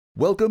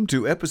Welcome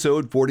to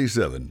episode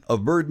 47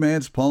 of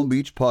Birdman's Palm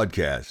Beach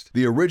Podcast,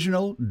 the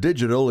original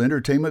digital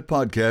entertainment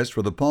podcast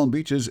for the Palm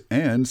Beaches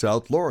and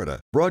South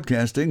Florida,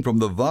 broadcasting from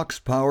the Vox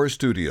Power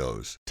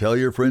Studios. Tell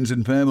your friends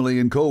and family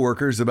and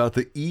coworkers about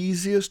the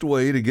easiest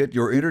way to get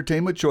your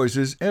entertainment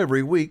choices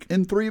every week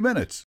in 3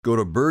 minutes. Go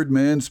to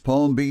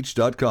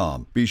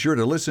birdmanspalmbeach.com. Be sure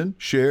to listen,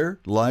 share,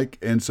 like,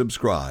 and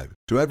subscribe.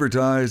 To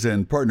advertise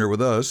and partner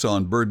with us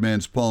on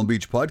Birdman's Palm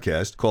Beach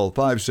Podcast, call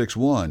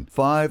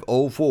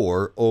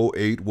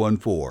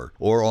 561-504-0814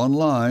 or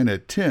online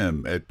at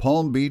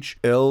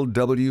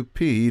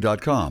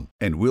tim@palmbeachlwp.com,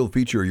 and we'll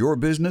feature your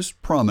business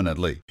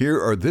prominently.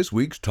 Here are this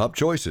week's top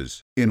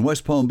choices. In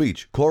West Palm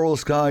Beach, Coral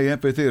Sky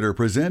Amphitheater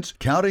presents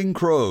Counting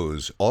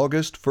Crows,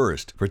 August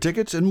 1st. For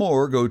tickets and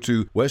more, go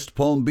to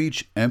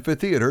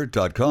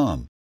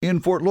westpalmbeachamphitheater.com. In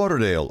Fort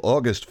Lauderdale,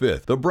 August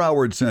 5th, the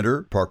Broward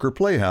Center, Parker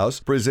Playhouse,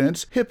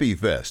 presents Hippie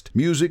Fest,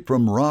 music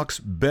from rock's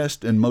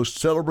best and most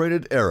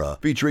celebrated era,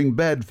 featuring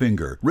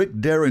Badfinger, Rick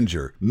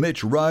Derringer,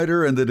 Mitch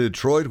Ryder and the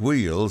Detroit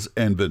Wheels,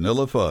 and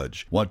Vanilla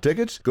Fudge. Want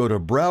tickets? Go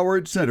to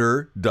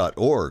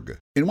browardcenter.org.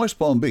 In West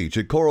Palm Beach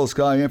at Coral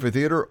Sky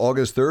Amphitheater,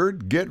 August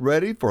 3rd, get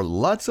ready for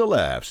lots of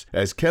laughs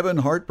as Kevin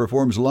Hart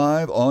performs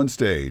live on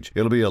stage.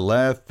 It'll be a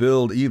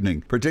laugh-filled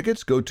evening. For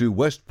tickets, go to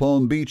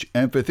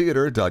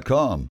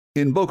westpalmbeachamphitheater.com.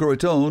 In Boca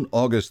Raton,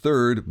 August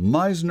 3rd,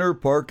 Meisner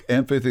Park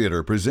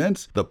Amphitheater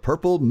presents The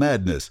Purple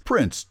Madness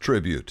Prince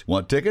Tribute.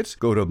 Want tickets?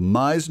 Go to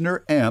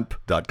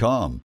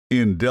meisneramp.com.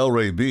 In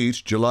Delray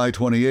Beach, July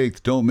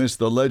 28th, don't miss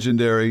the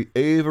legendary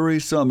Avery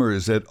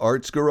Summers at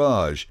Arts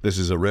Garage. This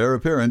is a rare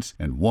appearance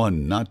and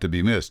one not to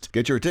be missed.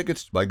 Get your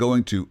tickets by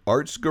going to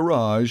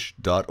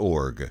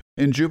artsgarage.org.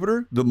 In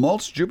Jupiter, the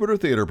Maltz Jupiter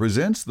Theater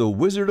presents The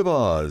Wizard of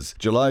Oz,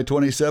 July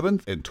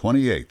 27th and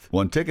 28th.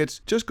 Want tickets?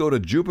 Just go to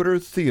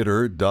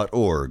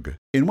jupitertheater.org.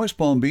 In West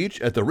Palm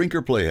Beach at the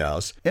Rinker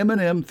Playhouse,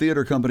 M&M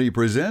Theater Company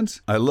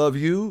presents I Love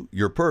You,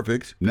 You're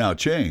Perfect, Now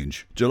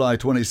Change, July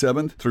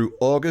 27th through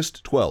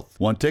August 12th.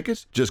 Want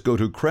tickets? Just go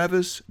to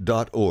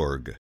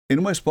kravis.org.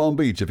 In West Palm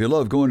Beach, if you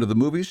love going to the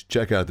movies,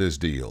 check out this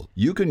deal.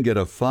 You can get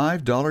a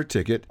 $5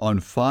 ticket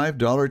on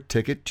 $5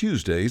 Ticket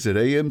Tuesdays at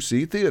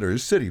AMC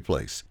Theaters City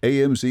Place.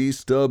 AMC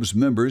Stubs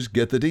members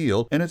get the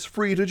deal, and it's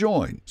free to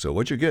join. So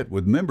what you get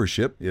with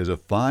membership is a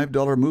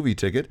 $5 movie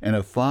ticket and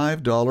a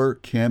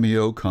 $5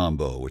 cameo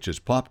combo, which is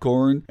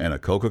popcorn and a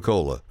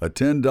Coca-Cola. A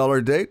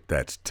 $10 date?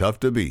 That's tough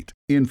to beat.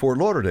 In Fort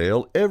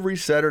Lauderdale, every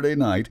Saturday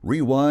night,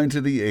 rewind to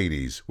the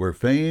 80s, where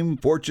fame,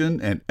 fortune,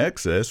 and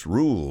excess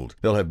ruled.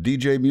 They'll have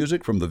DJ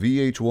music from the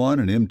VH1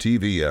 and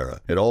MTV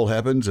era. It all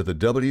happens at the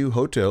W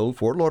Hotel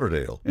Fort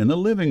Lauderdale in the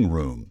living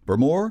room. For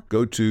more,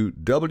 go to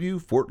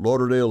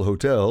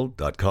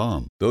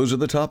wfortlauderdalehotel.com. Those are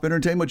the top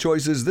entertainment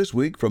choices this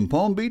week from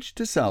Palm Beach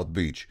to South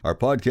Beach. Our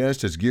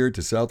podcast is geared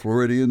to South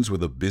Floridians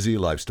with a busy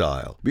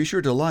lifestyle. Be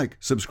sure to like,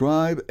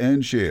 subscribe,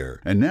 and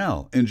share. And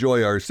now,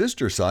 enjoy our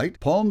sister site,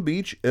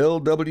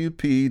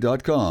 palmbeachlwp.com.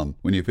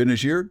 When you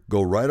finish here,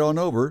 go right on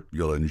over.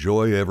 You'll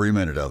enjoy every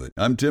minute of it.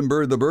 I'm Tim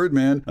Bird, the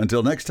Birdman.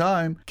 Until next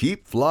time,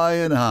 keep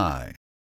flying high.